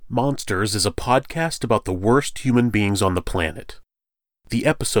Monsters is a podcast about the worst human beings on the planet. The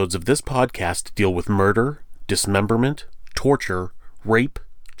episodes of this podcast deal with murder, dismemberment, torture, rape,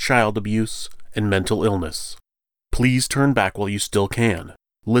 child abuse, and mental illness. Please turn back while you still can.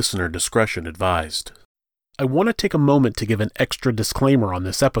 Listener discretion advised. I want to take a moment to give an extra disclaimer on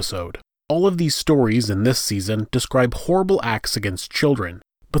this episode. All of these stories in this season describe horrible acts against children,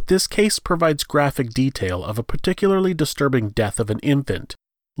 but this case provides graphic detail of a particularly disturbing death of an infant.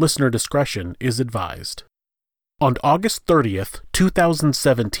 Listener discretion is advised. On August 30th,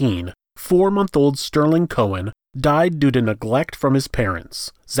 2017, 4-month-old Sterling Koehn died due to neglect from his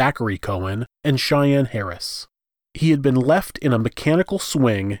parents, Zachary Koehn and Cheyanne Harris. He had been left in a mechanical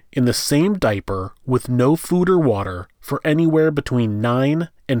swing in the same diaper with no food or water for anywhere between 9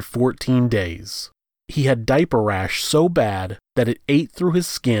 and 14 days. He had diaper rash so bad that it ate through his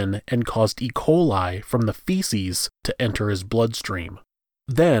skin and caused E. coli from the feces to enter his bloodstream.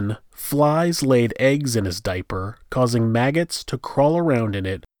 Then, flies laid eggs in his diaper, causing maggots to crawl around in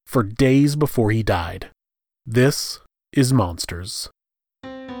it for days before he died. This is Monsters.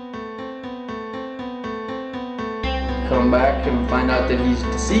 Come back and find out that he's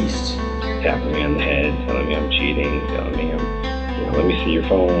deceased. Tapping me on the head, telling me I'm cheating, telling me let me see your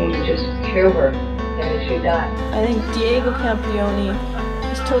phone. Just kill her, and she died. I think Diego Campione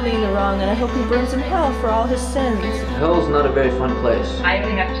is totally in the wrong, and I hope he burns in hell for all his sins. Hell's not a very fun place. I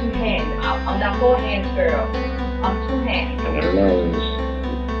only have 2 hands. I'm not 4 hands, girl. I'm 2 hands. I never know, it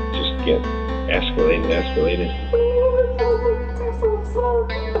just get escalated.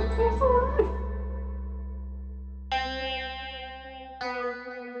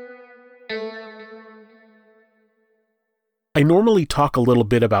 I normally talk a little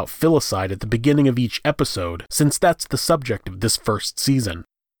bit about filicide at the beginning of each episode, since that's the subject of this first season.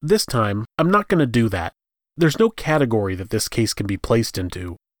 This time, I'm not going to do that. There's no category that this case can be placed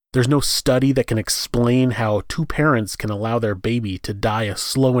into. There's no study that can explain how 2 parents can allow their baby to die a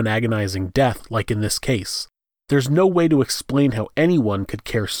slow and agonizing death like in this case. There's no way to explain how anyone could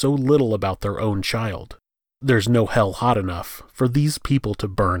care so little about their own child. There's no hell hot enough for these people to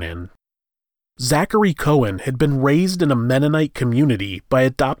burn in. Zachary Koehn had been raised in a Mennonite community by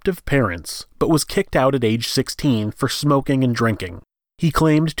adoptive parents, but was kicked out at age 16 for smoking and drinking. He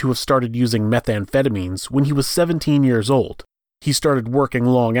claimed to have started using methamphetamines when he was 17 years old. He started working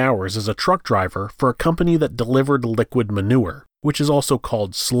long hours as a truck driver for a company that delivered liquid manure, which is also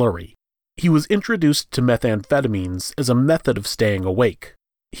called slurry. He was introduced to methamphetamines as a method of staying awake.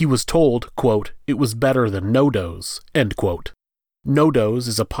 He was told, quote, it was better than no-dose, end quote. No-dose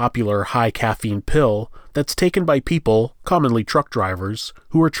is a popular high-caffeine pill that's taken by people, commonly truck drivers,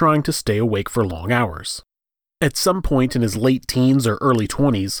 who are trying to stay awake for long hours. At some point in his late teens or early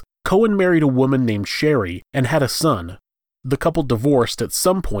 20s, Koehn married a woman named Sherry and had a son. The couple divorced at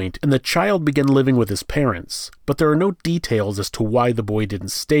some point and the child began living with his parents, but there are no details as to why the boy didn't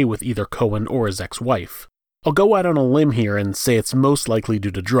stay with either Koehn or his ex-wife. I'll go out on a limb here and say it's most likely due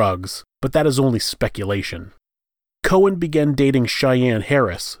to drugs, but that is only speculation. Koehn began dating Cheyanne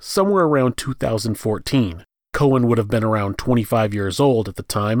Harris somewhere around 2014. Koehn would have been around 25 years old at the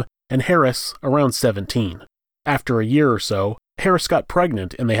time, and Harris around 17. After a year or so, Harris got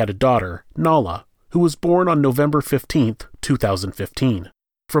pregnant and they had a daughter, Nala, who was born on November 15, 2015.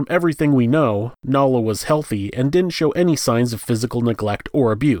 From everything we know, Nala was healthy and didn't show any signs of physical neglect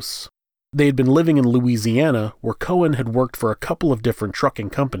or abuse. They had been living in Louisiana, where Koehn had worked for a couple of different trucking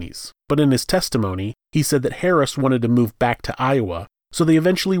companies, but in his testimony, he said that Harris wanted to move back to Iowa, so they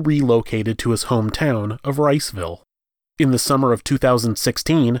eventually relocated to his hometown of Riceville. In the summer of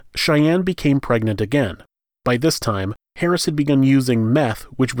 2016, Cheyanne became pregnant again. By this time, Harris had begun using meth,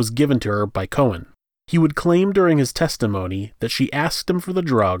 which was given to her by Koehn. He would claim during his testimony that she asked him for the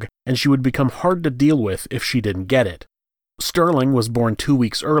drug and she would become hard to deal with if she didn't get it. Sterling was born 2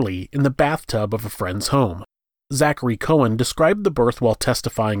 weeks early in the bathtub of a friend's home. Zachary Koehn described the birth while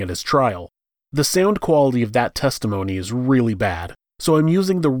testifying at his trial. The sound quality of that testimony is really bad, so I'm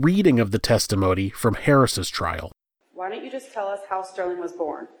using the reading of the testimony from Harris's trial. Why don't you just tell us how Sterling was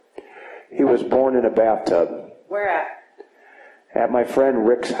born? He was born in a bathtub. Where at? At my friend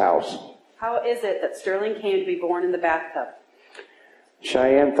Rick's house. How is it that Sterling came to be born in the bathtub?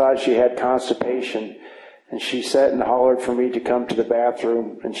 Cheyanne thought she had constipation, and she sat and hollered for me to come to the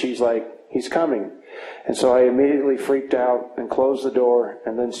bathroom, and she's like, he's coming. And so I immediately freaked out and closed the door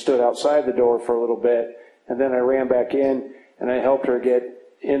and then stood outside the door for a little bit, and then I ran back in and I helped her get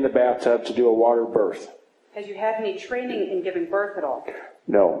in the bathtub to do a water birth. Had you had any training in giving birth at all?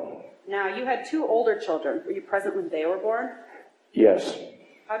 No. Now, you had 2 older children. Were you present when they were born? Yes.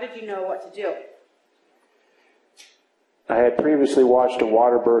 How did you know what to do? I had previously watched a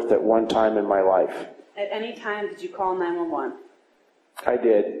water birth at one time in my life. At any time, did you call 911? I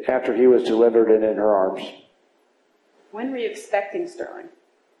did, after he was delivered and in her arms. When were you expecting Sterling?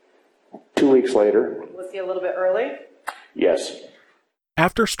 2 weeks later. Was he a little bit early? Yes.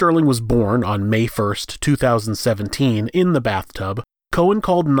 After Sterling was born on May 1st, 2017, in the bathtub, Koehn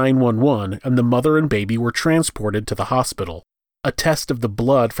called 911 and the mother and baby were transported to the hospital. A test of the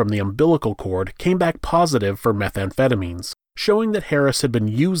blood from the umbilical cord came back positive for methamphetamines, showing that Harris had been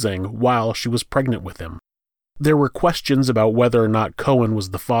using while she was pregnant with him. There were questions about whether or not Koehn was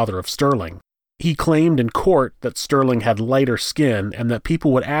the father of Sterling. He claimed in court that Sterling had lighter skin and that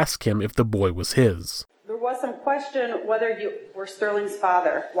people would ask him if the boy was his. There was some question whether you were Sterling's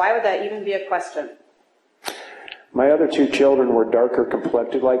father. Why would that even be a question? My other 2 children were darker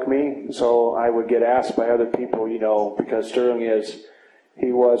complected like me, so I would get asked by other people, because Sterling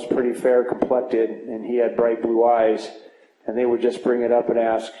he was pretty fair complected and he had bright blue eyes, and they would just bring it up and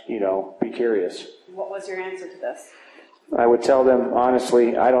ask, be curious. What was your answer to this? I would tell them,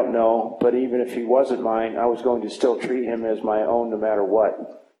 honestly, I don't know, but even if he wasn't mine, I was going to still treat him as my own no matter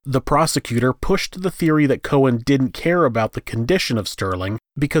what. The prosecutor pushed the theory that Koehn didn't care about the condition of Sterling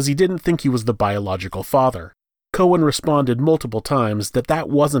because he didn't think he was the biological father. Koehn responded multiple times that that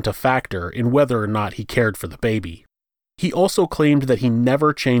wasn't a factor in whether or not he cared for the baby. He also claimed that he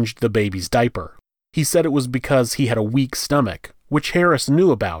never changed the baby's diaper. He said it was because he had a weak stomach, which Harris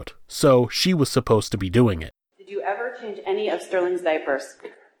knew about, so she was supposed to be doing it. Did you ever change any of Sterling's diapers?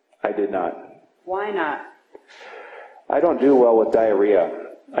 I did not. Why not? I don't do well with diarrhea.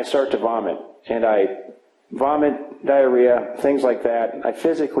 I start to vomit, and I vomit, diarrhea, things like that. I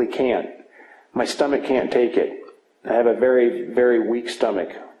physically can't. My stomach can't take it. I have a very, very weak stomach.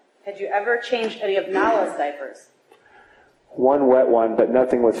 Had you ever changed any of Nala's diapers? One wet one, but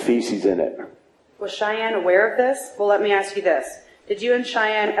nothing with feces in it. Was Cheyanne aware of this? Well, let me ask you this. Did you and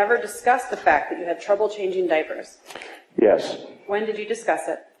Cheyanne ever discuss the fact that you had trouble changing diapers? Yes. When did you discuss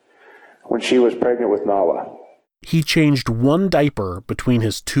it? When she was pregnant with Nala. He changed one diaper between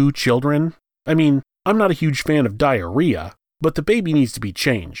his 2 children. I mean, I'm not a huge fan of diarrhea, but the baby needs to be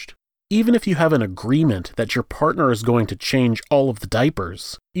changed. Even if you have an agreement that your partner is going to change all of the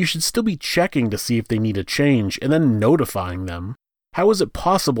diapers, you should still be checking to see if they need a change and then notifying them. How is it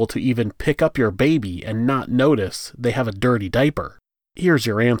possible to even pick up your baby and not notice they have a dirty diaper? Here's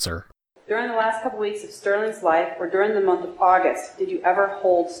your answer. During the last couple weeks of Sterling's life, or during the month of August, did you ever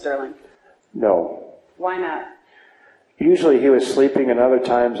hold Sterling? No. Why not? Usually he was sleeping, and other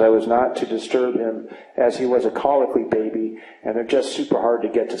times I was not to disturb him, as he was a colicky baby, and they're just super hard to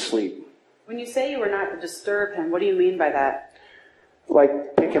get to sleep. When you say you were not to disturb him, what do you mean by that?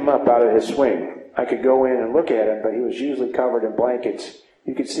 Like pick him up out of his swing. I could go in and look at him, but he was usually covered in blankets.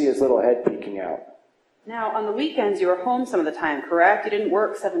 You could see his little head peeking out. Now, on the weekends, you were home some of the time, correct? You didn't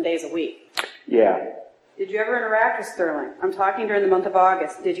work 7 days a week. Yeah. Did you ever interact with Sterling? I'm talking during the month of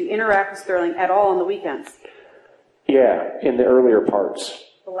August. Did you interact with Sterling at all on the weekends? Yeah, in the earlier parts.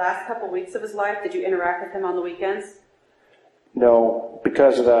 The last couple weeks of his life, did you interact with him on the weekends? No,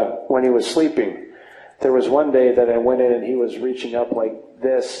 because of when he was sleeping. There was one day that I went in and he was reaching up like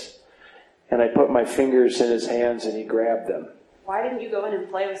this, and I put my fingers in his hands and he grabbed them. Why didn't you go in and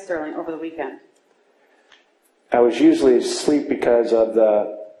play with Sterling over the weekend? I was usually asleep because of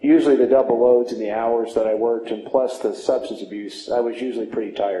usually the double loads and the hours that I worked, and plus the substance abuse. I was usually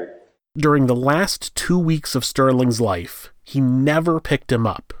pretty tired. During the last 2 weeks of Sterling's life, he never picked him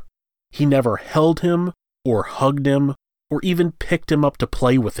up. He never held him, or hugged him, or even picked him up to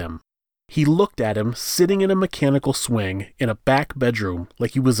play with him. He looked at him sitting in a mechanical swing in a back bedroom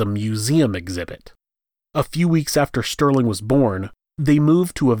like he was a museum exhibit. A few weeks after Sterling was born, they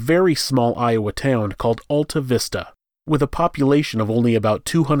moved to a very small Iowa town called Alta Vista. With a population of only about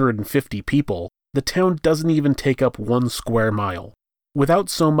 250 people, the town doesn't even take up 1 square mile. Without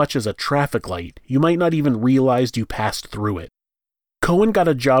so much as a traffic light, you might not even realize you passed through it. Koehn got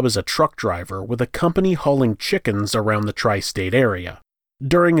a job as a truck driver with a company hauling chickens around the tri-state area.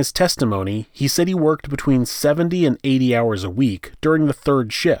 During his testimony, he said he worked between 70 and 80 hours a week during the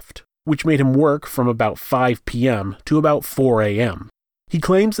 3rd shift, which made him work from about 5 p.m. to about 4 a.m. He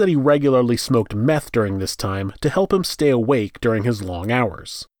claims that he regularly smoked meth during this time to help him stay awake during his long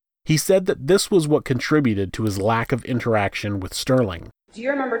hours. He said that this was what contributed to his lack of interaction with Sterling. Do you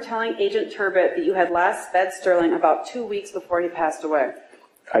remember telling Agent Turbot that you had last fed Sterling about 2 weeks before he passed away?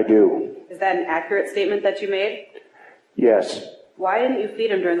 I do. Is that an accurate statement that you made? Yes. Why didn't you feed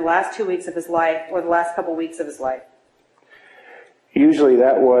him during the last 2 weeks of his life or the last couple weeks of his life? Usually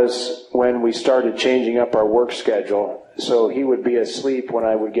that was when we started changing up our work schedule, so he would be asleep when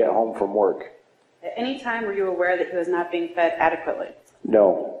I would get home from work. At any time, were you aware that he was not being fed adequately?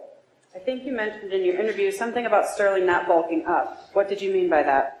 No. I think you mentioned in your interview something about Sterling not bulking up. What did you mean by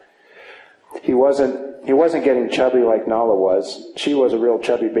that? He wasn't getting chubby like Nala was. She was a real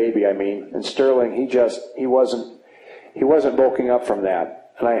chubby baby, and Sterling, he wasn't bulking up from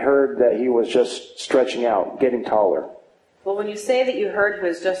that. And I heard that he was just stretching out, getting taller. Well, when you say that you heard he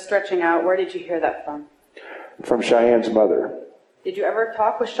was just stretching out, where did you hear that from? From Cheyenne's mother. Did you ever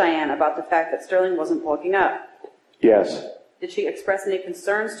talk with Cheyanne about the fact that Sterling wasn't bulking up? Yes. Did she express any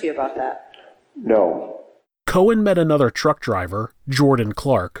concerns to you about that? No. Koehn met another truck driver, Jordan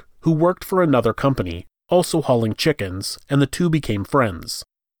Clark, who worked for another company, also hauling chickens, and the two became friends.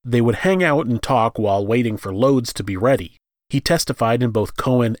 They would hang out and talk while waiting for loads to be ready. He testified in both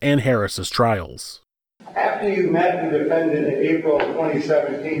Koehn and Harris's trials. After you met the defendant in April of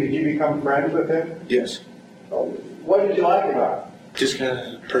 2017, did you become friends with him? Yes. What did you like about him? Just kind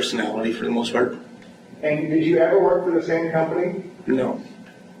of personality for the most part. And did you ever work for the same company? No.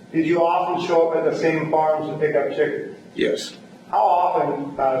 Did you often show up at the same farms to pick up chickens? Yes. How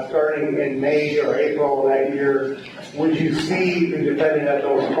often, starting in May or April of that year, would you see the defendant at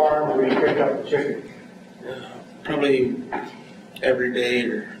those farms where you picked up the chickens? Probably every day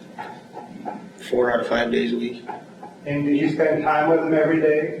or 4 out of 5 days a week. And did you spend time with him every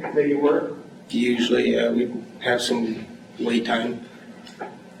day that you worked? Usually, we'd have some wait time.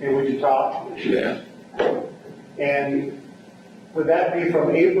 And would you talk? Yeah. And would that be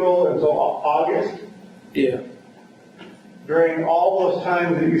from April until August? Yeah. During all those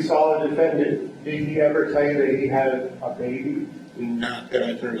times that you saw the defendant, did he ever tell you that he had a baby? Not that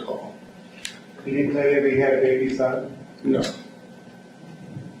I can recall. He didn't tell you that he had a baby son? No.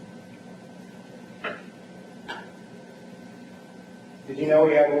 Did you know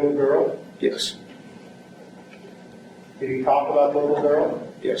he had a little girl? Yes. Did he talk about the little girl?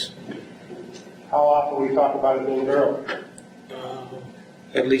 Yes. How often would he talk about his little girl?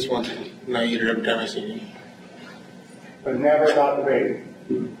 At least once a night or every time I see him. But never about the baby?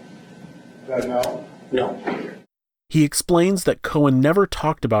 Is that no? No. He explains that Koehn never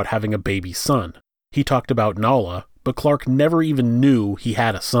talked about having a baby son. He talked about Nala, but Clark never even knew he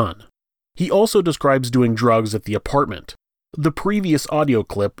had a son. He also describes doing drugs at the apartment. The previous audio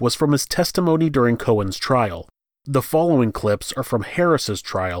clip was from his testimony during Koehn's trial. The following clips are from Harris's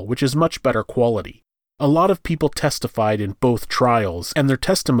trial, which is much better quality. A lot of people testified in both trials, and their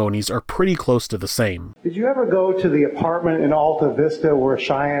testimonies are pretty close to the same. Did you ever go to the apartment in Alta Vista where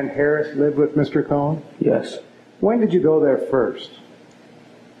Cheyanne Harris lived with Mr. Koehn? Yes. When did you go there first?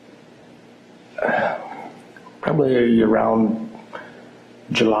 Probably around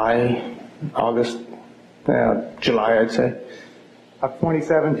July, August. July, I'd say. Of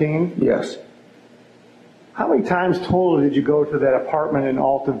 2017? Yes. How many times total did you go to that apartment in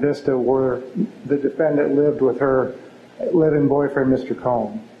Alta Vista where the defendant lived with her live-in boyfriend, Mr.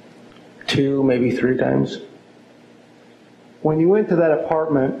 Koehn? 2, maybe 3 times. When you went to that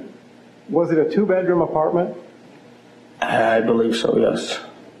apartment, was it a 2-bedroom apartment? I believe so, yes.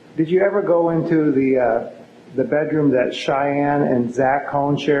 Did you ever go into the bedroom that Cheyanne and Zach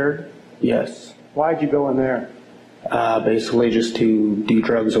Koehn shared? Yes. Why'd you go in there? Basically just to do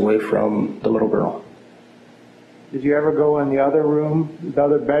drugs away from the little girl. Did you ever go in the other room, the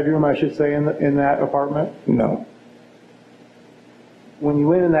other bedroom, I should say, in that apartment? No. When you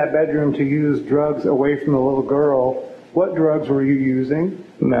went in that bedroom to use drugs away from the little girl, what drugs were you using?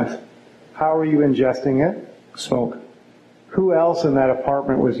 Meth. How were you ingesting it? Smoke. Who else in that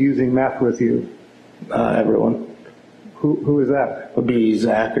apartment was using meth with you? Everyone. Who is that? Would be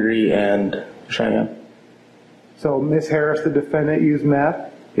Zachary and Cheyanne. So Miss Harris, the defendant, used meth?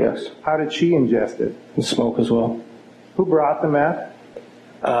 Yes. How did she ingest it? And smoke as well. Who brought the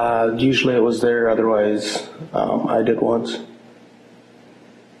meth? Usually it was there, otherwise I did once.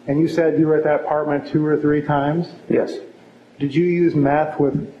 And you said you were at that apartment 2 or 3 times? Yes. Did you use meth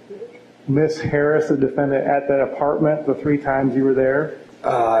with Miss Harris, the defendant, at that apartment the 3 times you were there?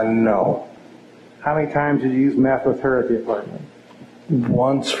 No. How many times did you use meth with her at the apartment?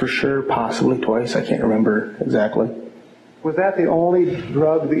 Once for sure, possibly twice. I can't remember exactly. Was that the only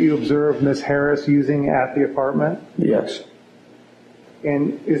drug that you observed Miss Harris using at the apartment? Yes.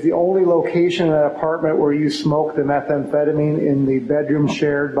 And is the only location in that apartment where you smoked the methamphetamine in the bedroom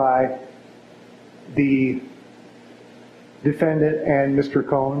shared by the defendant and Mr.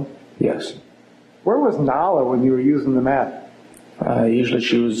 Koehn? Yes. Where was Nala when you were using the meth? Usually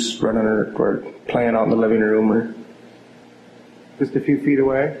she was running or playing out in the living room or... Just a few feet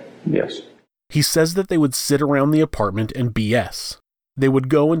away? Yes. He says that they would sit around the apartment and BS. They would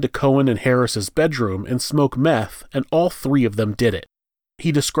go into Koehn and Harris's bedroom and smoke meth, and all 3 of them did it.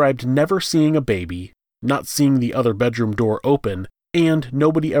 He described never seeing a baby, not seeing the other bedroom door open, and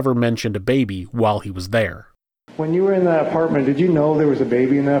nobody ever mentioned a baby while he was there. When you were in that apartment, did you know there was a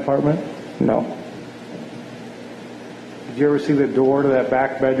baby in that apartment? No. Did you ever see the door to that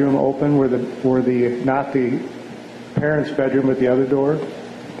back bedroom open where not the parents' bedroom, but the other door?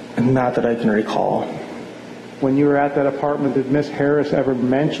 Not that I can recall. When you were at that apartment, did Miss Harris ever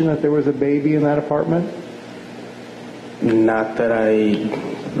mention that there was a baby in that apartment? Not that I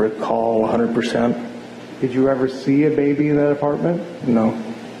recall 100%. Did you ever see a baby in that apartment? No.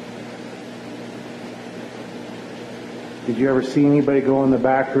 Did you ever see anybody go in the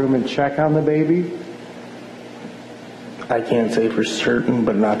back room and check on the baby? I can't say for certain,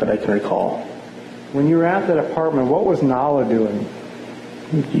 but not that I can recall. When you were at that apartment, what was Nala doing?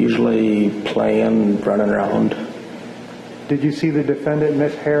 Usually playing, running around. Did you see the defendant,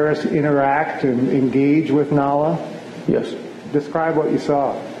 Miss Harris, interact and engage with Nala? Yes. Describe what you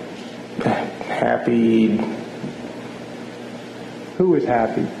saw. Happy. Who was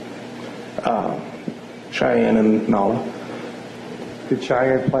happy? Cheyanne and Nala. Did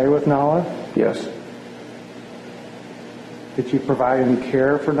Cheyanne play with Nala? Yes. Did you provide any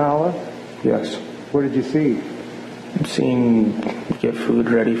care for Nala? Yes. What did you see? Seen get food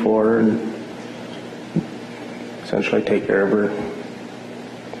ready for her and essentially take care of her.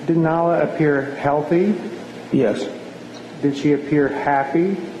 Did Nala appear healthy? Yes. Did she appear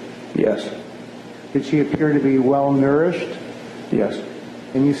happy? Yes. Did she appear to be well nourished? Yes.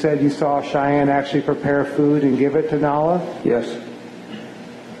 And you said you saw Cheyanne actually prepare food and give it to Nala? Yes.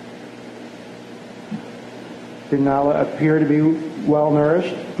 Did Nala appear to be well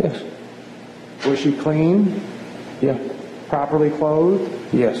nourished? Yes. Was she clean? Yeah. Properly clothed?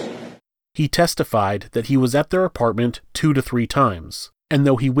 Yes. He testified that he was at their apartment 2 to 3 times, and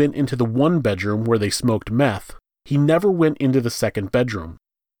though he went into the one bedroom where they smoked meth, he never went into the second bedroom.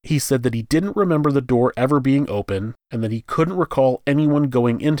 He said that he didn't remember the door ever being open, and that he couldn't recall anyone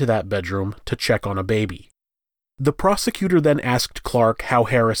going into that bedroom to check on a baby. The prosecutor then asked Clark how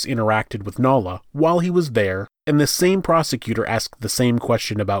Harris interacted with Nala while he was there, and the same prosecutor asked the same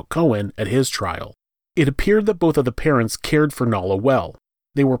question about Koehn at his trial. It appeared that both of the parents cared for Nala well.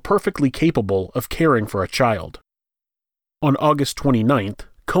 They were perfectly capable of caring for a child. On August 29th,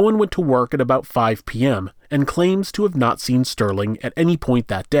 Koehn went to work at about 5 p.m. and claims to have not seen Sterling at any point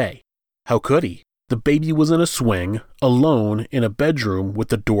that day. How could he? The baby was in a swing, alone in a bedroom with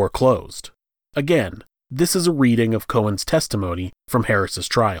the door closed. Again, this is a reading of Koehn's testimony from Harris's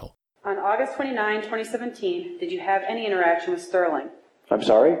trial. On August 29, 2017, did you have any interaction with Sterling? I'm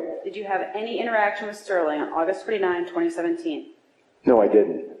sorry? Did you have any interaction with Sterling on August 29, 2017? No, I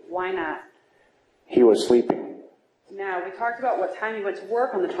didn't. Why not? He was sleeping. Now, we talked about what time you went to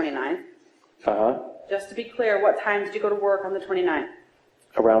work on the 29th. Uh-huh. Just to be clear, what time did you go to work on the 29th?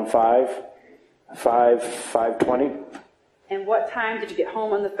 Around 5:20. And what time did you get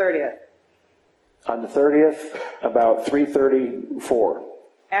home on the 30th? On the 30th, about 3:34.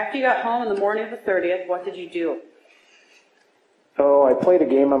 After you got home on the morning of the 30th, what did you do? Oh, I played a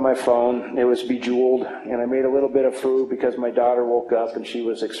game on my phone. It was Bejeweled, and I made a little bit of food because my daughter woke up and she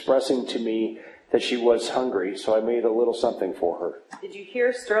was expressing to me that she was hungry, so I made a little something for her. Did you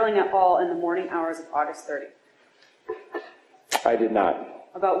hear Sterling at all in the morning hours of August 30th? I did not.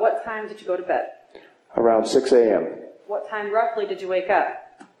 About what time did you go to bed? Around 6 a.m. What time roughly did you wake up?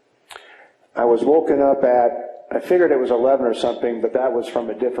 I was woken up at, I figured it was 11 or something, but that was from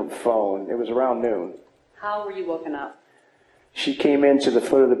a different phone. It was around noon. How were you woken up? She came into the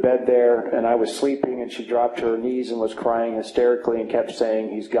foot of the bed there, and I was sleeping, and she dropped to her knees and was crying hysterically and kept saying,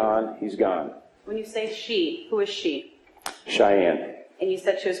 "He's gone, he's gone." When you say she, who is she? Cheyanne. And you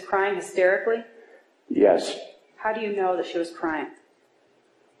said she was crying hysterically? Yes. How do you know that she was crying?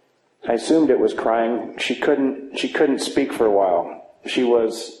 I assumed it was crying. She couldn't speak for a while. She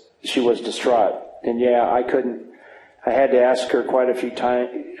was distraught. And yeah, I had to ask her quite a few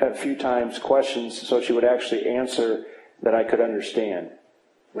times questions so she would actually answer that I could understand.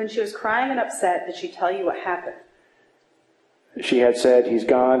 When she was crying and upset, did she tell you what happened? She had said, "He's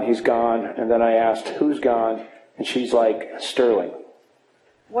gone, he's gone." And then I asked, "Who's gone?" And she's like, "Sterling."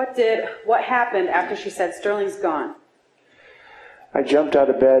 What happened after she said Sterling's gone? I jumped out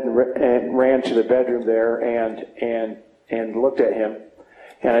of bed and ran to the bedroom there and looked at him.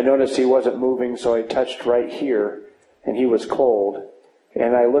 And I noticed he wasn't moving, so I touched right here, and he was cold.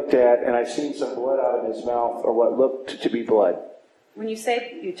 And I looked and I seen some blood out of his mouth, or what looked to be blood. When you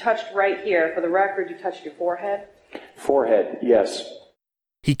say you touched right here, for the record, you touched your forehead? Forehead, yes.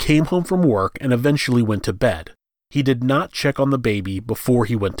 He came home from work and eventually went to bed. He did not check on the baby before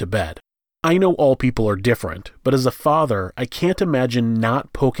he went to bed. I know all people are different, but as a father, I can't imagine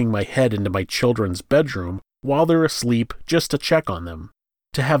not poking my head into my children's bedroom while they're asleep just to check on them.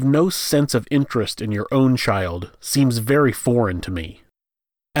 To have no sense of interest in your own child seems very foreign to me.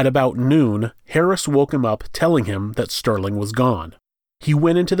 At about noon, Harris woke him up telling him that Sterling was gone. He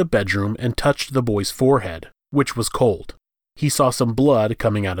went into the bedroom and touched the boy's forehead, which was cold. He saw some blood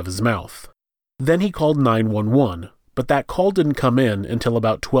coming out of his mouth. Then he called 911, but that call didn't come in until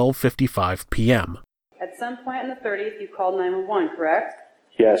about 12:55 p.m. At some point on the 30th, you called 911, correct?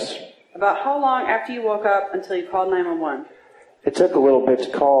 Yes. About how long after you woke up until you called 911? It took a little bit to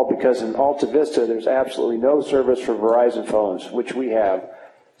call because in Alta Vista there's absolutely no service for Verizon phones, which we have.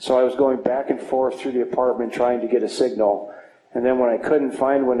 So I was going back and forth through the apartment trying to get a signal. And then when I couldn't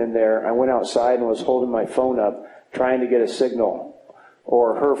find one in there, I went outside and was holding my phone up trying to get a signal.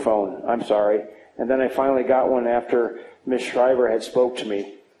 Or her phone, I'm sorry. And then I finally got one after Miss Schreiber had spoke to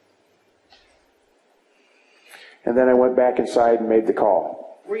me. And then I went back inside and made the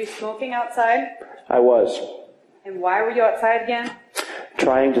call. Were you smoking outside? I was. And why were you outside again?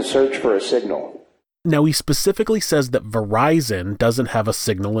 Trying to search for a signal. Now he specifically says that Verizon doesn't have a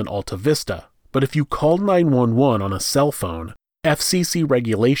signal in Alta Vista, but if you call 911 on a cell phone, FCC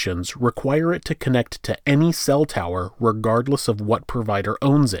regulations require it to connect to any cell tower regardless of what provider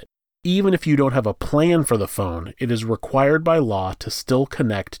owns it. Even if you don't have a plan for the phone, it is required by law to still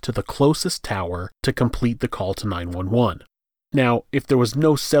connect to the closest tower to complete the call to 911. Now, if there was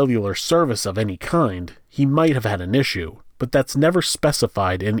no cellular service of any kind, he might have had an issue, but that's never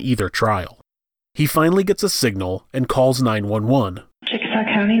specified in either trial. He finally gets a signal and calls 911. Chickasaw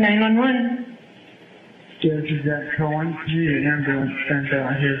County 911. Yeah, this is Zach Koehn. I need an ambulance sent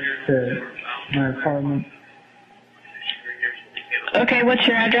out here to my apartment. Okay, what's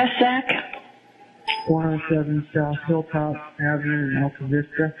your address, Zach? 107 South Hilltop Avenue in Alta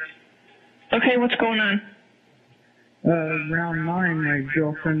Vista. Okay, what's going on? Around 9, my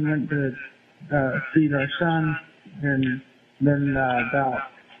girlfriend went to feed our son, and then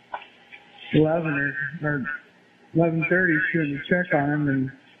about 11 or 11:30, she went to check on him,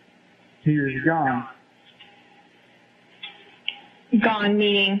 and he was gone. Gone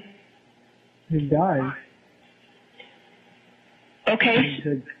meaning? He died. Okay.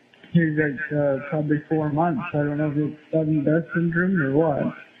 He's like probably 4 months. I don't know if it's sudden death syndrome or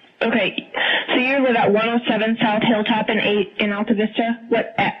what. Okay, so you live at 107 South Hilltop in Alta Vista?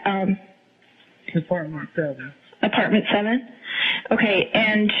 What, Apartment 7. Apartment 7? Okay,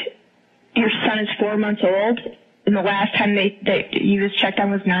 and your son is 4 months old, and the last time that you was checked on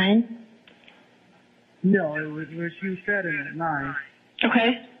was 9? No, she was fed him at 9.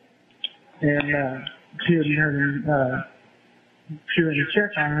 Okay. And she hadn't heard him, she went to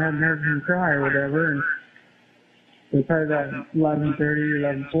check on him, hadn't heard him cry or whatever, and so probably about 11:30 or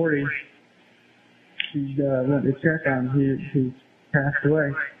 11:40, she went to check on him. He passed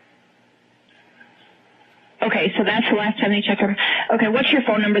away. Okay, so that's the last time they checked on him. Okay, what's your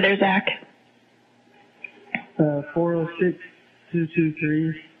phone number there, Zach?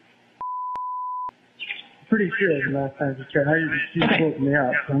 406-223. Pretty sure it was the last time she checked. She woke me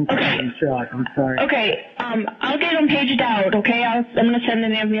up, so I'm kind of in shock. I'm sorry. Okay, I'll get them paged out, okay? I'm going to send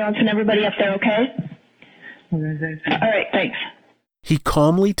an ambulance and everybody up there, okay? Okay, thank you. All right, thanks. He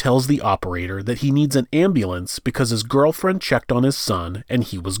calmly tells the operator that he needs an ambulance because his girlfriend checked on his son and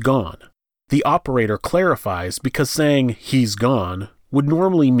he was gone. The operator clarifies because saying he's gone would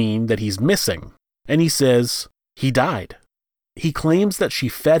normally mean that he's missing, and he says he died. He claims that she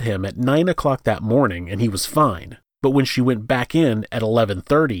fed him at 9 o'clock that morning and he was fine, but when she went back in at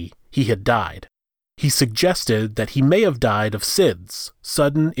 11:30, he had died. He suggested that he may have died of SIDS,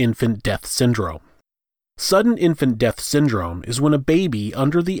 sudden infant death syndrome. Sudden infant death syndrome is when a baby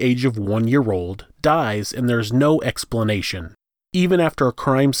under the age of 1 year old dies and there's no explanation. Even after a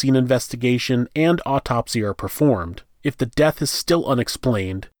crime scene investigation and autopsy are performed, if the death is still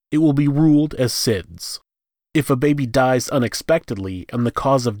unexplained, it will be ruled as SIDS. If a baby dies unexpectedly and the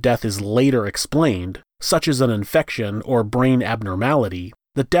cause of death is later explained, such as an infection or brain abnormality,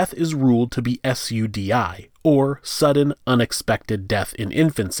 the death is ruled to be SUDI, or sudden unexpected death in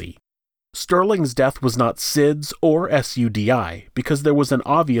infancy. Sterling's death was not SIDS or SUDI because there was an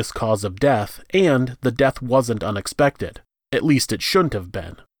obvious cause of death and the death wasn't unexpected. At least it shouldn't have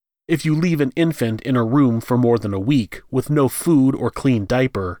been. If you leave an infant in a room for more than a week with no food or clean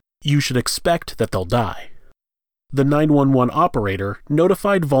diaper, you should expect that they'll die. The 911 operator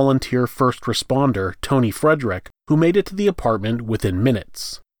notified volunteer first responder Tony Frederick, who made it to the apartment within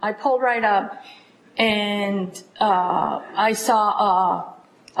minutes. I pulled right up, and I saw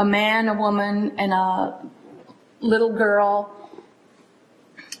a man, a woman, and a little girl,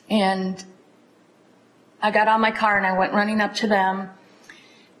 and I got on my car and I went running up to them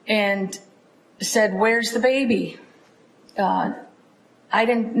and said, "Where's the baby?"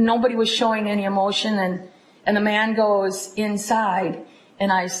 Nobody was showing any emotion, and the man goes inside,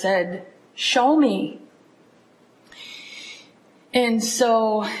 and I said, "Show me." And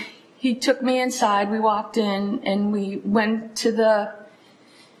so he took me inside. We walked in, and we went to the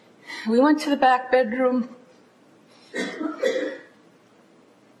back bedroom.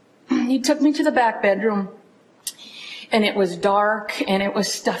 He took me to the back bedroom, and it was dark, and it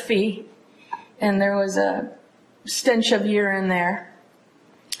was stuffy, and there was a stench of urine there.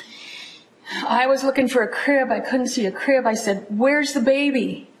 I was looking for a crib. I couldn't see a crib. I said, "Where's the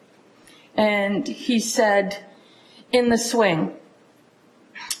baby?" And he said, "In the swing."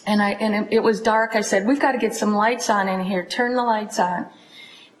 And it was dark. I said, "We've got to get some lights on in here. Turn the lights on."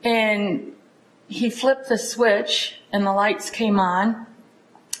 And he flipped the switch, and the lights came on.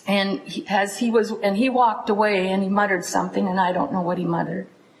 And he walked away, and he muttered something, and I don't know what he muttered.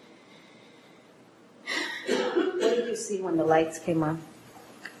 What did you see when the lights came on?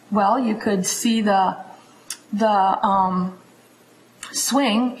 Well, you could see the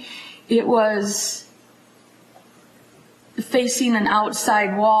swing. It was facing an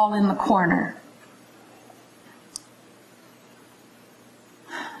outside wall in the corner.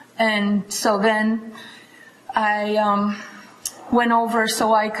 And so then I went over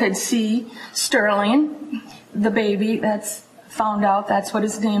so I could see Sterling, the baby. Found out that's what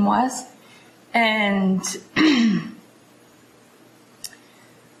his name was. And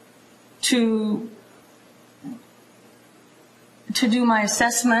to do my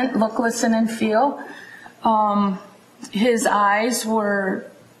assessment, look, listen, and feel. His eyes were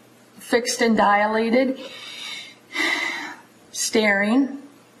fixed and dilated, staring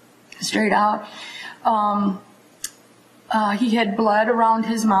straight out. He had blood around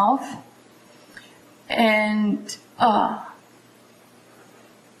his mouth, and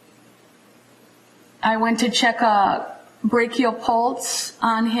I went to check a brachial pulse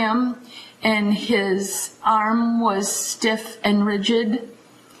on him, and his arm was stiff and rigid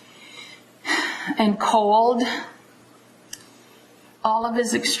and cold. All of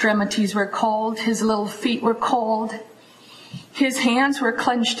his extremities were cold. His little feet were cold. His hands were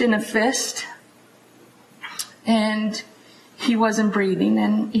clenched in a fist, and he wasn't breathing,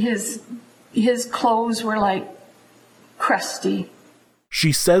 and his clothes were like crusty.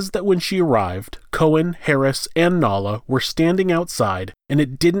 She says that when she arrived, Koehn, Harris, and Nala were standing outside, and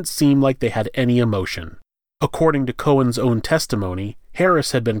it didn't seem like they had any emotion. According to Koehn's own testimony,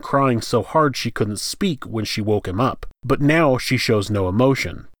 Harris had been crying so hard she couldn't speak when she woke him up, but now she shows no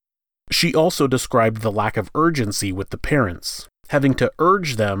emotion. She also described the lack of urgency with the parents, having to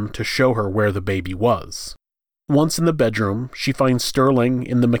urge them to show her where the baby was. Once in the bedroom, she finds Sterling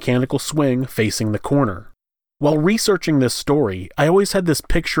in the mechanical swing facing the corner. While researching this story, I always had this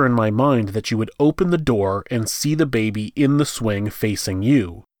picture in my mind that you would open the door and see the baby in the swing facing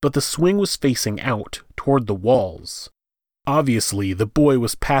you, but the swing was facing out, toward the walls. Obviously, the boy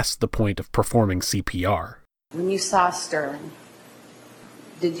was past the point of performing CPR. When you saw Sterling,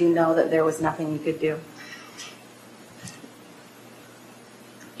 did you know that there was nothing you could do?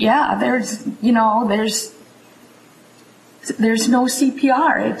 Yeah, there's no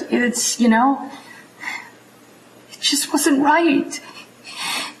CPR. It just wasn't right.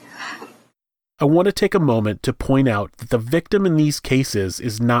 I want to take a moment to point out that the victim in these cases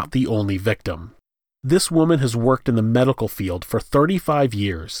is not the only victim. This woman has worked in the medical field for 35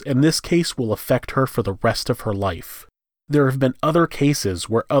 years, and this case will affect her for the rest of her life. There have been other cases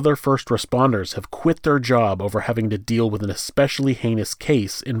where other first responders have quit their job over having to deal with an especially heinous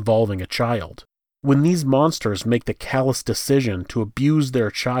case involving a child. When these monsters make the callous decision to abuse their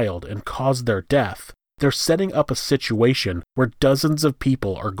child and cause their death, they're setting up a situation where dozens of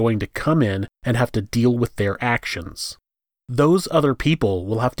people are going to come in and have to deal with their actions. Those other people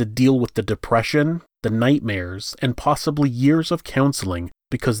will have to deal with the depression, the nightmares, and possibly years of counseling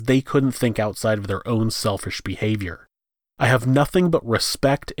because they couldn't think outside of their own selfish behavior. I have nothing but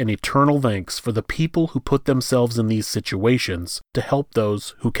respect and eternal thanks for the people who put themselves in these situations to help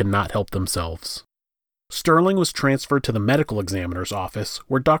those who cannot help themselves. Sterling was transferred to the medical examiner's office,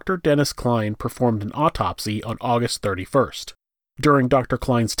 where Dr. Dennis Klein performed an autopsy on August 31st. During Dr.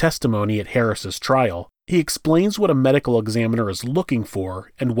 Klein's testimony at Harris's trial, he explains what a medical examiner is looking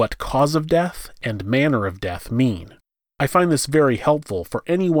for and what cause of death and manner of death mean. I find this very helpful for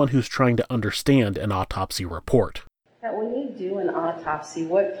anyone who's trying to understand an autopsy report. Now, when you do an autopsy,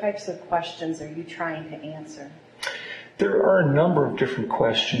 what types of questions are you trying to answer? There are a number of different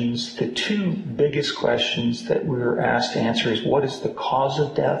questions. The two biggest questions that we were asked to answer is what is the cause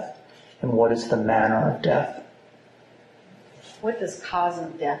of death and what is the manner of death. What does cause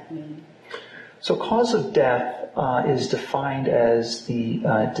of death mean? So cause of death is defined as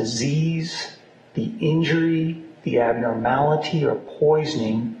the disease, the injury, the abnormality or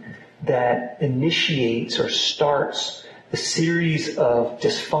poisoning that initiates or starts a series of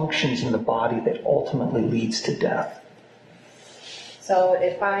dysfunctions in the body that ultimately leads to death. So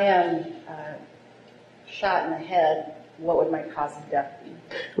if I am shot in the head, what would my cause of death be?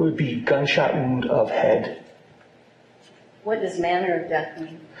 It would be gunshot wound of head. What does manner of death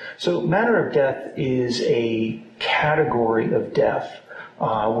mean? So manner of death is a category of death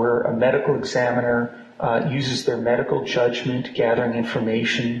where a medical examiner uses their medical judgment, gathering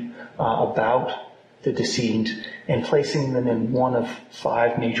information about the decedent and placing them in one of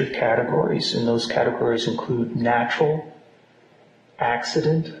 5 major categories. And those categories include natural,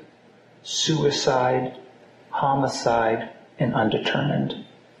 accident, suicide, homicide, and undetermined.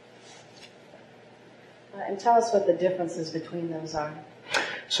 And tell us what the differences between those are.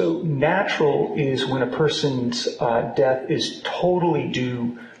 So natural is when a person's death is totally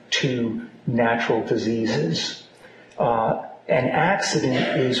due to natural diseases. An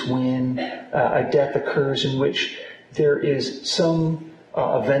accident is when a death occurs in which there is some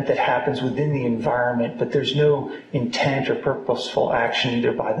event that happens within the environment, but there's no intent or purposeful action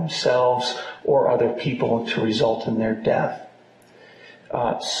either by themselves or other people to result in their death.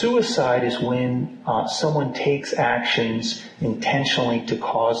 Suicide is when someone takes actions intentionally to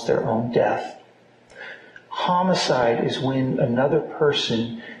cause their own death. Homicide is when another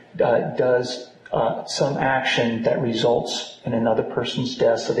person does some action that results in another person's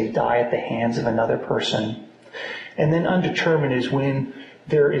death, so they die at the hands of another person. And then undetermined is when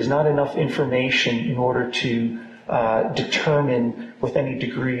there is not enough information in order to determine with any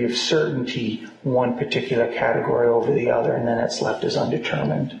degree of certainty one particular category over the other, and then it's left as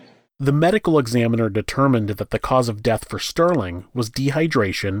undetermined. The medical examiner determined that the cause of death for Sterling was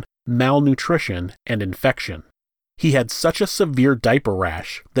dehydration, malnutrition, and infection. He had such a severe diaper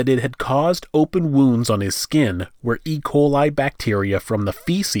rash that it had caused open wounds on his skin where E. coli bacteria from the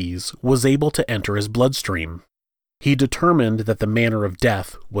feces was able to enter his bloodstream. He determined that the manner of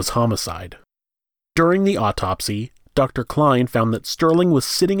death was homicide. During the autopsy, Dr. Klein found that Sterling was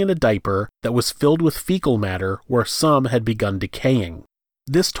sitting in a diaper that was filled with fecal matter where some had begun decaying.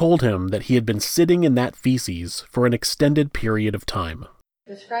 This told him that he had been sitting in that feces for an extended period of time.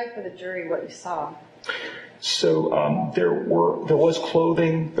 Describe for the jury what you saw. So there was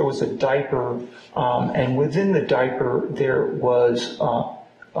clothing, there was a diaper, and within the diaper there was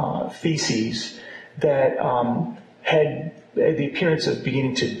feces that had the appearance of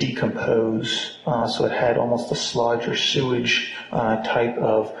beginning to decompose. So it had almost a sludge or sewage type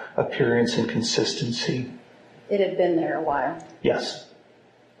of appearance and consistency. It had been there a while. Yes.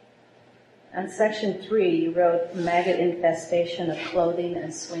 On section 3, you wrote maggot infestation of clothing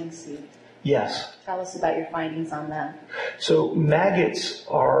and swing seat. Yes. Tell us about your findings on that. So maggots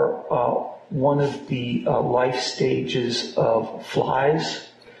are one of the life stages of flies.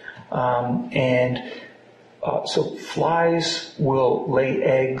 So flies will lay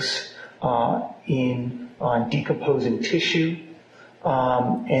eggs in decomposing tissue.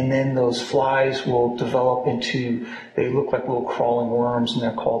 And then those flies will develop into, they look like little crawling worms, and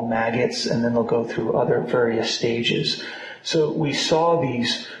they're called maggots, and then they'll go through other various stages. So we saw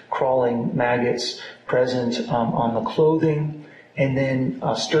these crawling maggots present on the clothing, and then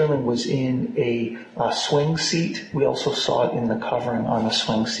Sterling was in a swing seat. We also saw it in the covering on the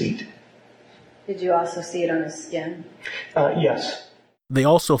swing seat. Did you also see it on his skin? Yes. They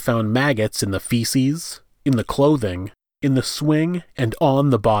also found maggots in the feces, in the clothing, in the swing, and on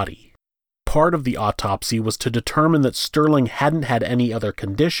the body. Part of the autopsy was to determine that Sterling hadn't had any other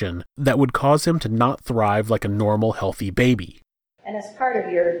condition that would cause him to not thrive like a normal, healthy baby. And as part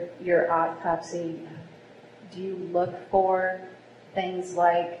of your autopsy, do you look for things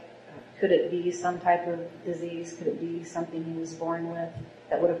like, could it be some type of disease? Could it be something he was born with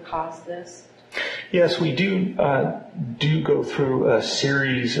that would have caused this? Yes, we do go through a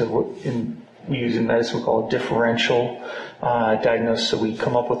series of what we use in medicine called differential diagnosis. So we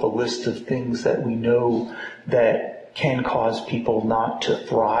come up with a list of things that we know that can cause people not to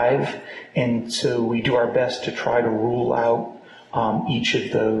thrive, and so we do our best to try to rule out each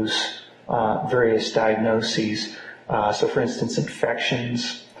of those various diagnoses. So for instance,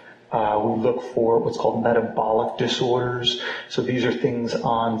 infections. We look for what's called metabolic disorders. So these are things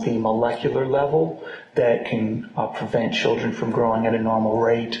on the molecular level that can prevent children from growing at a normal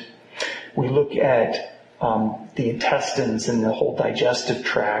rate. We look at the intestines and the whole digestive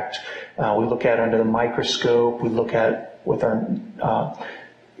tract. We look at it under the microscope. We look at with our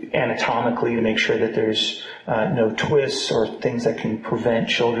anatomically to make sure that there's no twists or things that can prevent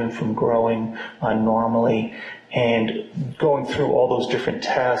children from growing normally. And going through all those different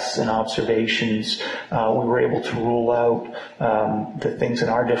tests and observations, we were able to rule out the things in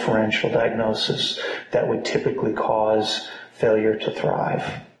our differential diagnosis that would typically cause failure to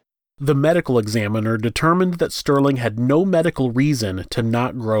thrive. The medical examiner determined that Sterling had no medical reason to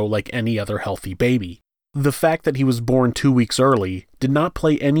not grow like any other healthy baby. The fact that he was born 2 weeks early did not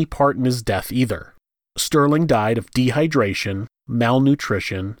play any part in his death either. Sterling died of dehydration,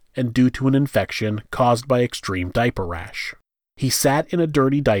 malnutrition, and due to an infection caused by extreme diaper rash. He sat in a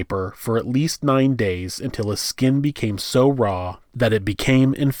dirty diaper for at least 9 days until his skin became so raw that it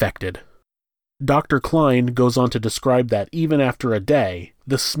became infected. Dr. Klein goes on to describe that even after a day,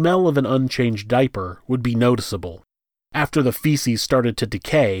 the smell of an unchanged diaper would be noticeable. After the feces started to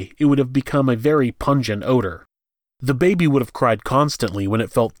decay, it would have become a very pungent odor. The baby would have cried constantly when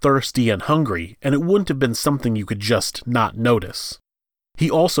it felt thirsty and hungry, and it wouldn't have been something you could just not notice. He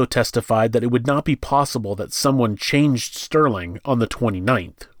also testified that it would not be possible that someone changed Sterling on the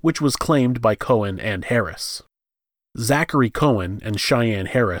 29th, which was claimed by Koehn and Harris. Zachary Koehn and Cheyanne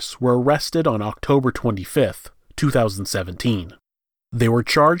Harris were arrested on October 25, 2017. They were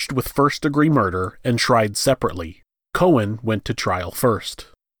charged with first-degree murder and tried separately. Koehn went to trial first.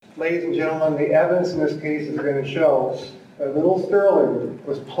 Ladies and gentlemen, the evidence in this case is going to show that little Sterling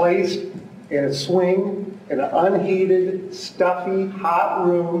was placed in a swing in an unheated, stuffy, hot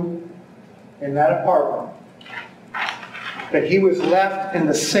room in that apartment. That he was left in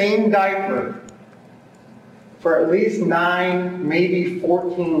the same diaper for at least 9, maybe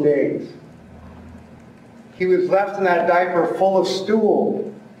 14 days. He was left in that diaper full of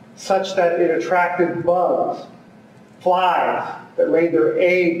stool, such that it attracted bugs, flies that laid their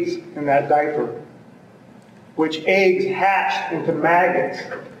eggs in that diaper, which eggs hatched into maggots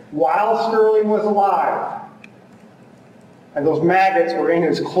while Sterling was alive. And those maggots were in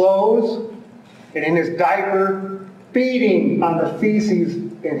his clothes and in his diaper, feeding on the feces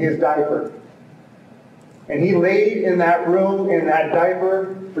in his diaper. And he laid in that room, in that diaper,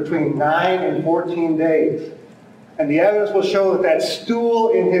 between 9 and 14 days. And the evidence will show that that stool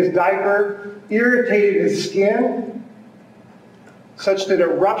in his diaper irritated his skin, such that it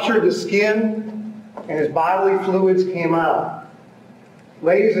ruptured the skin and his bodily fluids came out.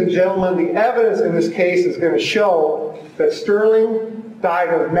 Ladies and gentlemen, the evidence in this case is going to show that Sterling died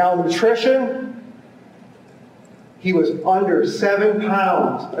of malnutrition. He was under 7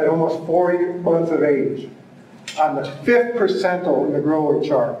 pounds at almost 40 months of age, on the 5th percentile in the grower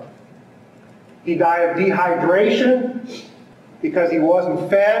chart. He died of dehydration because he wasn't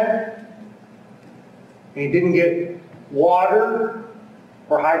fed, and he didn't get water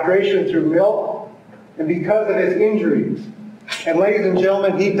or hydration through milk, and because of his injuries. And ladies and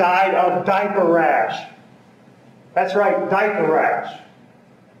gentlemen, he died of diaper rash. That's right, diaper rash.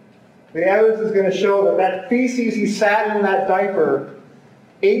 The evidence is going to show that that feces he sat in that diaper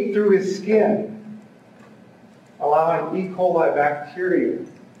ate through his skin, allowing E. coli bacteria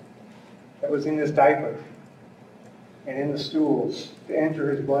that was in his diaper and in the stools to enter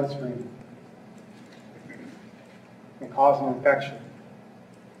his bloodstream and cause an infection.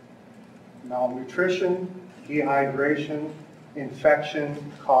 Malnutrition, dehydration,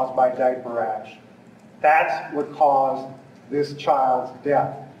 infection caused by diaper rash. That's what caused this child's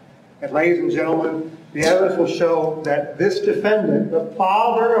death. And ladies and gentlemen, the evidence will show that this defendant, the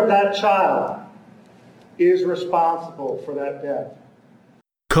father of that child, is responsible for that death.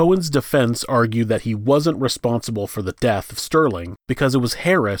 Koehn's defense argued that he wasn't responsible for the death of Sterling because it was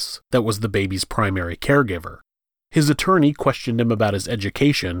Harris that was the baby's primary caregiver. His attorney questioned him about his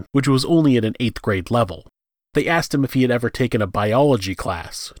education, which was only at an 8th grade level. They asked him if he had ever taken a biology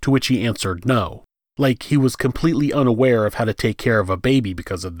class, to which he answered no, like he was completely unaware of how to take care of a baby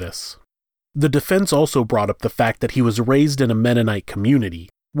because of this. The defense also brought up the fact that he was raised in a Mennonite community,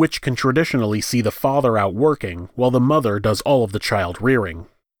 which can traditionally see the father out working while the mother does all of the child rearing.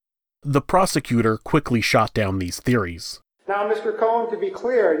 The prosecutor quickly shot down these theories. Now, Mr. Koehn, to be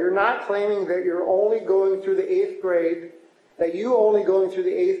clear, you're not claiming that you're only going through the 8th grade, that you only going through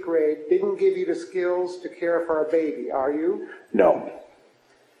the 8th grade didn't give you the skills to care for a baby, are you? No.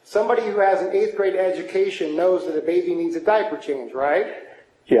 Somebody who has an 8th grade education knows that a baby needs a diaper change, right?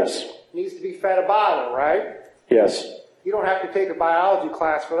 Yes. Needs to be fed a bottle, right? Yes. You don't have to take a biology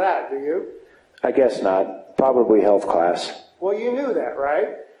class for that, do you? I guess not. Probably health class. Well, you knew that,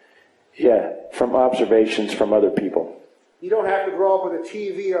 right? Yeah, from observations from other people. You don't have to grow up with a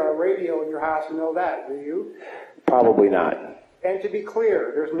TV or a radio in your house to know that, do you? Probably not. And to be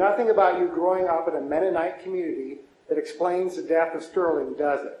clear, there's nothing about you growing up in a Mennonite community that explains the death of Sterling,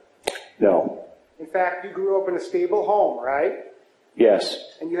 does it? No. In fact, you grew up in a stable home, right?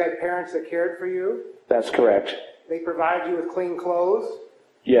 Yes. And you had parents that cared for you? That's correct. They provided you with clean clothes?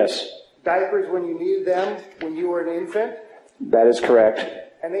 Yes. Diapers when you needed them when you were an infant? That is correct.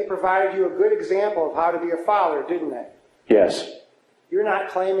 And they provided you a good example of how to be a father, didn't they? Yes. You're not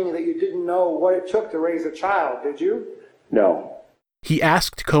claiming that you didn't know what it took to raise a child, did you? No. He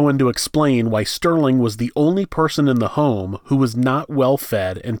asked Koehn to explain why Sterling was the only person in the home who was not well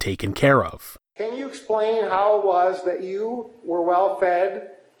fed and taken care of. Can you explain how it was that you were well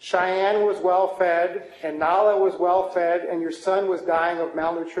fed, Cheyanne was well fed, and Nala was well fed, and your son was dying of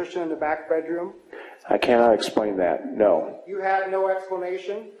malnutrition in the back bedroom? I cannot explain that, no. You had no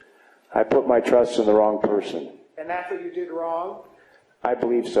explanation? I put my trust in the wrong person. And that's what you did wrong? I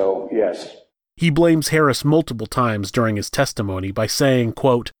believe so, yes. He blames Harris multiple times during his testimony by saying,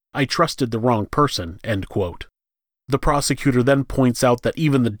 quote, "I trusted the wrong person," end quote. The prosecutor then points out that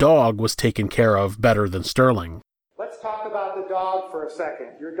even the dog was taken care of better than Sterling. Let's talk about the dog for a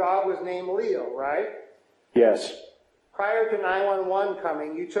second. Your dog was named Leo, right? Yes. Prior to 911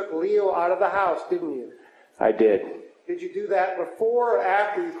 coming, you took Leo out of the house, didn't you? I did. Did you do that before or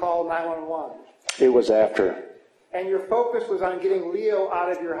after you called 911? It was after. And your focus was on getting Leo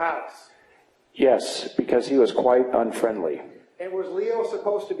out of your house? Yes, because he was quite unfriendly. And was Leo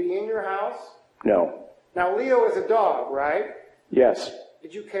supposed to be in your house? No. Now, Leo is a dog, right? Yes.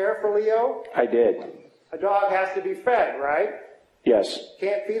 Did you care for Leo? I did. A dog has to be fed, right? Yes.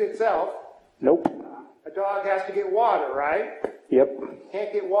 Can't feed itself. Nope. A dog has to get water, right? Yep.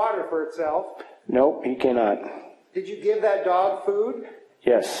 Can't get water for itself. Nope, he cannot. Did you give that dog food?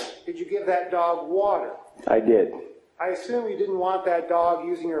 Yes. Did you give that dog water? I did. I assume you didn't want that dog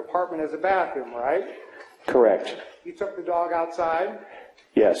using your apartment as a bathroom, right? Correct. You took the dog outside?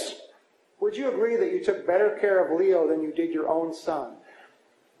 Yes. Would you agree that you took better care of Leo than you did your own son?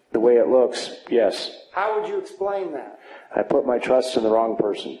 The way it looks, yes. How would you explain that? I put my trust in the wrong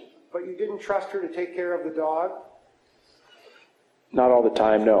person. But you didn't trust her to take care of the dog? Not all the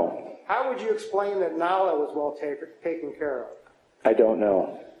time, no. How would you explain that Nala was well taken care of? I don't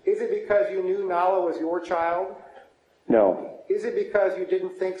know. Is it because you knew Nala was your child? No. Is it because you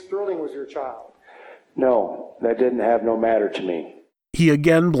didn't think Sterling was your child? No, that didn't have no matter to me. He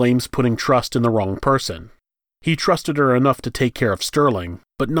again blames putting trust in the wrong person. He trusted her enough to take care of Sterling,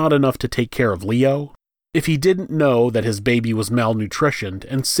 but not enough to take care of Leo? If he didn't know that his baby was malnutritioned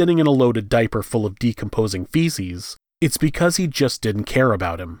and sitting in a loaded diaper full of decomposing feces, it's because he just didn't care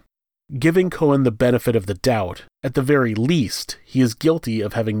about him. Giving Koehn the benefit of the doubt, at the very least, he is guilty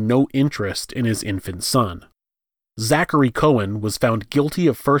of having no interest in his infant son. Zachary Koehn was found guilty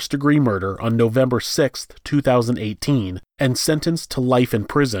of first-degree murder on November 6, 2018, and sentenced to life in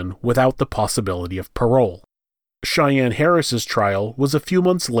prison without the possibility of parole. Cheyanne Harris's trial was a few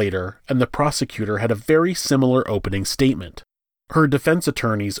months later, and the prosecutor had a very similar opening statement. Her defense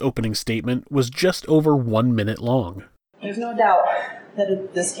attorney's opening statement was just over 1 minute long. There's no doubt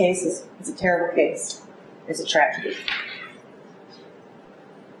that this case is a terrible case. It's a tragedy.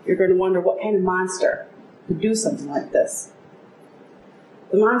 You're going to wonder what kind of monster could do something like this.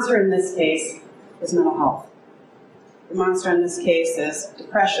 The monster in this case is mental health. The monster in this case is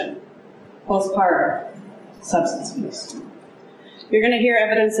depression, postpartum, substance abuse. You're going to hear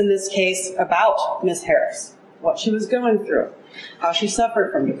evidence in this case about Ms. Harris, what she was going through, how she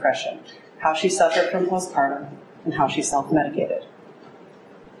suffered from depression, how she suffered from postpartum, and how she self-medicated.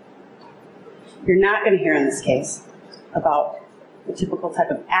 You're not going to hear in this case about the typical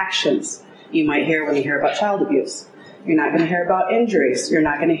type of actions you might hear when you hear about child abuse. You're not going to hear about injuries. You're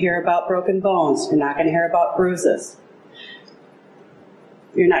not going to hear about broken bones. You're not going to hear about bruises.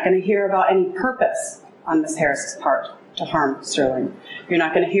 You're not going to hear about any purpose on Ms. Harris's part to harm Sterling. You're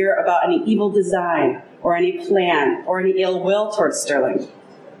not going to hear about any evil design or any plan or any ill will towards Sterling.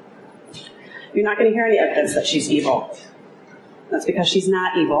 You're not going to hear any evidence that she's evil. That's because she's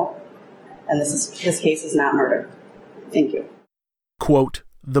not evil, and this case is not murder. Thank you. Quote,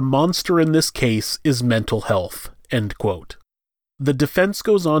 "The monster in this case is mental health," end quote. The defense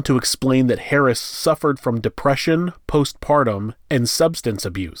goes on to explain that Harris suffered from depression, postpartum, and substance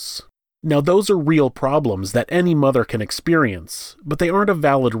abuse. Now, those are real problems that any mother can experience, but they aren't a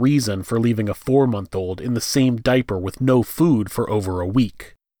valid reason for leaving a 4-month-old in the same diaper with no food for over a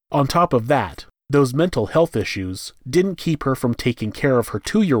week. On top of that, those mental health issues didn't keep her from taking care of her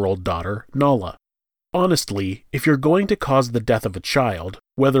 2-year-old daughter, Nala. Honestly, if you're going to cause the death of a child,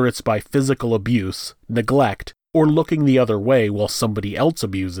 whether it's by physical abuse, neglect, or looking the other way while somebody else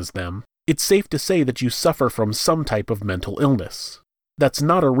abuses them, it's safe to say that you suffer from some type of mental illness. that's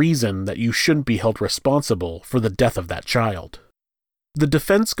not a reason that you shouldn't be held responsible for the death of that child. The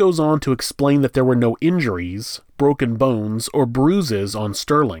defense goes on to explain that there were no injuries, broken bones, or bruises on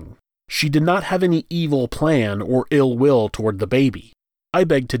Sterling. She did not have any evil plan or ill will toward the baby. I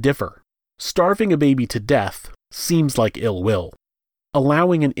beg to differ. Starving a baby to death seems like ill will.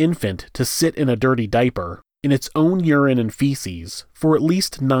 Allowing an infant to sit in a dirty diaper, in its own urine and feces, for at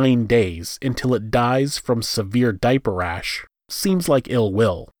least 9 days until it dies from severe diaper rash seems like ill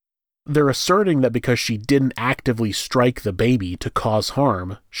will. They're asserting that because she didn't actively strike the baby to cause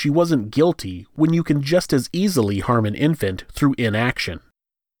harm, she wasn't guilty when you can just as easily harm an infant through inaction.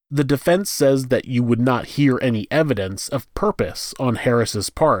 The defense says that you would not hear any evidence of purpose on Harris's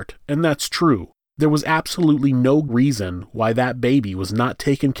part, and that's true. There was absolutely no reason why that baby was not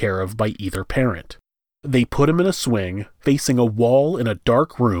taken care of by either parent. They put him in a swing, facing a wall in a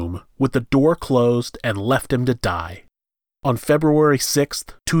dark room, with the door closed, and left him to die. On February 6,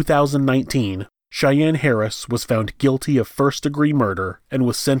 2019, Cheyanne Harris was found guilty of first-degree murder and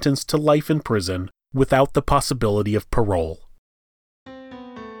was sentenced to life in prison without the possibility of parole.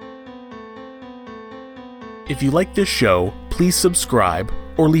 If you like this show, please subscribe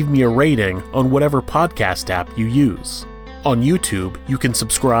or leave me a rating on whatever podcast app you use. On YouTube, you can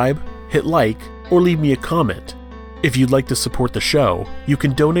subscribe, hit like, or leave me a comment. If you'd like to support the show, you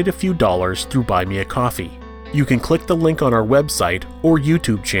can donate a few dollars through Buy Me a Coffee. You can click the link on our website or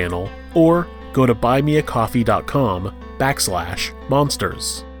YouTube channel, or go to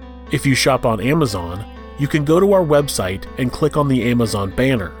buymeacoffee.com/monsters. If you shop on Amazon, you can go to our website and click on the Amazon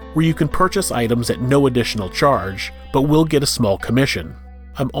banner, where you can purchase items at no additional charge, but will get a small commission.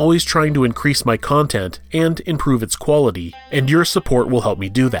 I'm always trying to increase my content and improve its quality, and your support will help me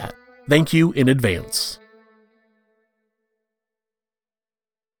do that. Thank you in advance.